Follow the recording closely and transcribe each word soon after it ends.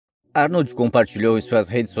Arnold compartilhou em suas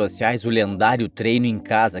redes sociais o lendário treino em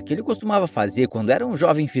casa que ele costumava fazer quando era um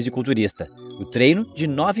jovem fisiculturista. O treino, de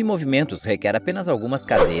 9 movimentos, requer apenas algumas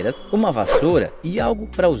cadeiras, uma vassoura e algo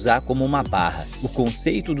para usar como uma barra. O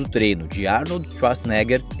conceito do treino de Arnold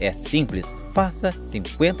Schwarzenegger é simples: faça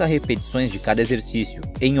 50 repetições de cada exercício,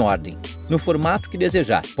 em ordem, no formato que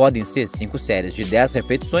desejar. Podem ser 5 séries de 10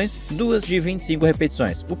 repetições, 2 de 25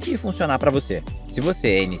 repetições, o que funcionar para você. Se você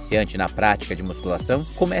é iniciante na prática de musculação,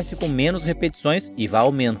 comece com menos repetições e vá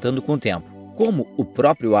aumentando com o tempo. Como o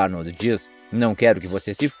próprio Arnold diz, não quero que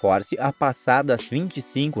você se force a passar das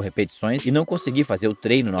 25 repetições e não conseguir fazer o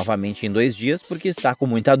treino novamente em 2 dias porque está com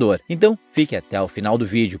muita dor. Então, fique até o final do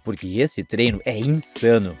vídeo, porque esse treino é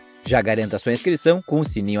insano. Já garanta sua inscrição com o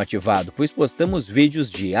sininho ativado, pois postamos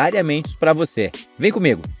vídeos diariamente para você. Vem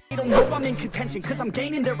comigo! I'm in contention, cause I'm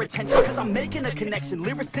gaining their attention, cause I'm making a connection.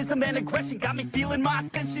 Lyricism and aggression got me feeling my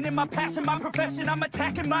ascension. In my passion, my profession, I'm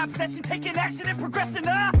attacking my obsession, taking action and progressing.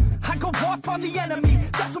 I go off on the enemy,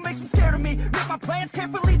 that's what makes them scared of me. Make my plans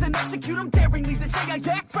carefully, then execute them daringly. They say I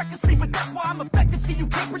act recklessly, but that's why I'm effective. See, you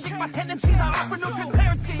can't predict my tendencies, I offer no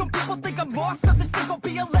transparency. Some people think I'm lost, others think I'll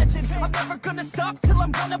be a legend. I'm never gonna stop till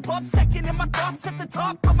I'm one above second. And my thoughts at the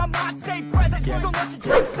top, but my mind stay present. Don't let your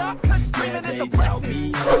dreams stop, cause dreaming is a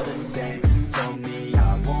blessing. The same, told me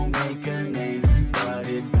I won't make a name, but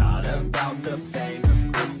it's not about the fame,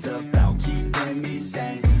 it's about keeping me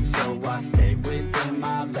sane, so I stay within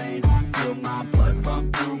my lane, feel my blood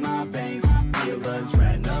pump through my veins, feel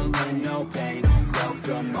adrenaline, no pain,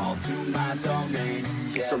 welcome all to my domain,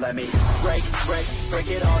 yeah. So let me break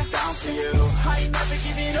it all down for you. I ain't never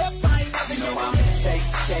giving up, I ain't never giving up.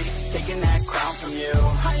 Taking that crown from you.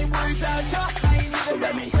 I ain't worried about you, I ain't even. So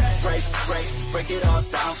let me break it all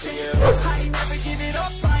down for you. I ain't never giving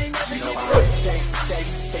up, I ain't never giving up.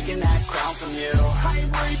 Taking that crown from you. I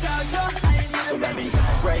ain't worried about you, I ain't even. So let me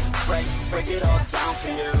break it all down for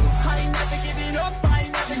you. I ain't never giving up, I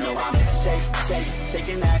ain't never giving up.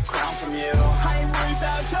 Taking that crown from you. I ain't worried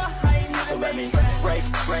about you, I ain't even. So let me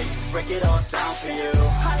break it all down for you.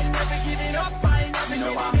 I ain't never giving up, I ain't never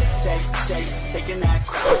giving up. Taking that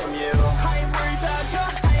crown from you. I ain't worried about you,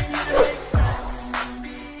 I ain't even.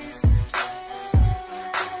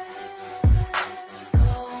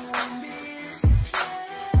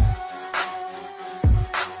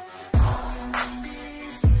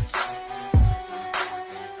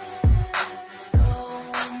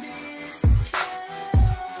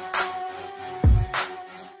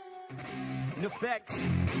 Effects.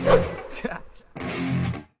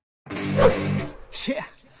 Yeah.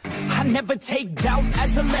 I never take doubt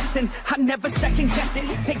as a lesson, I never second guess it.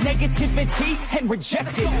 Take negativity and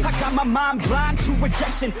reject it. I got my mind blind to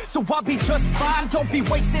rejection, so I'll be just fine. Don't be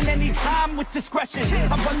wasting any time with discretion.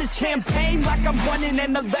 I run this campaign like I'm running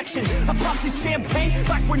an election. I pop this champagne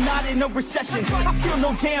like we're not in a recession. I feel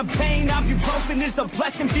no damn pain, ibuprofen is a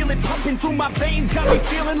blessing. Feel it pumping through my veins, got me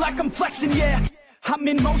feeling like I'm flexing, yeah. I'm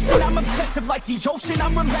in motion, I'm obsessive like the ocean,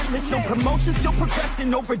 I'm relentless. No promotion, still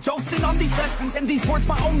progressing, overdosing on these lessons. And these words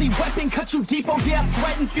my only weapon, cut you deep, oh yeah, I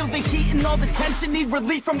threaten. Feel the heat and all the tension, need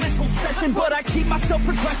relief from this whole session. But I keep myself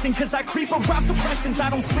progressing, cause I creep around suppressants.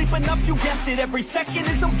 I don't sleep enough, you guessed it, every second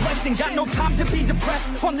is a blessing. Got no time to be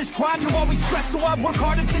depressed, on this grind you always stress. So I work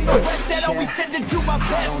harder than the rest, that always said to do my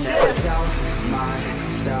best. I don't ever doubt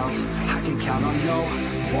myself, I can count on no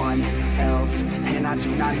one else, and I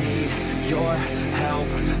do not need your help.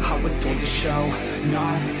 I was told to show,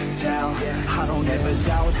 not tell. I don't ever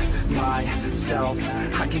doubt myself,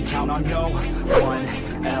 I can count on no one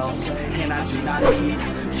else, and I do not need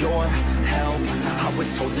your help. I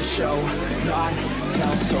was told to show, not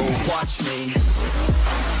tell. So watch me.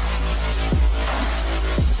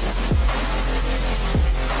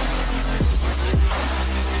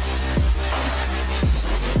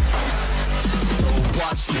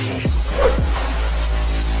 Watch me.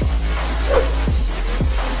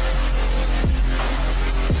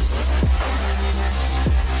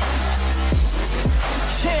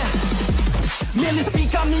 Yeah. Man, this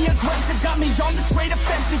beat got me aggressive, got me on the straight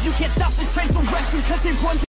offensive. You can't stop this straight direction, cause it runs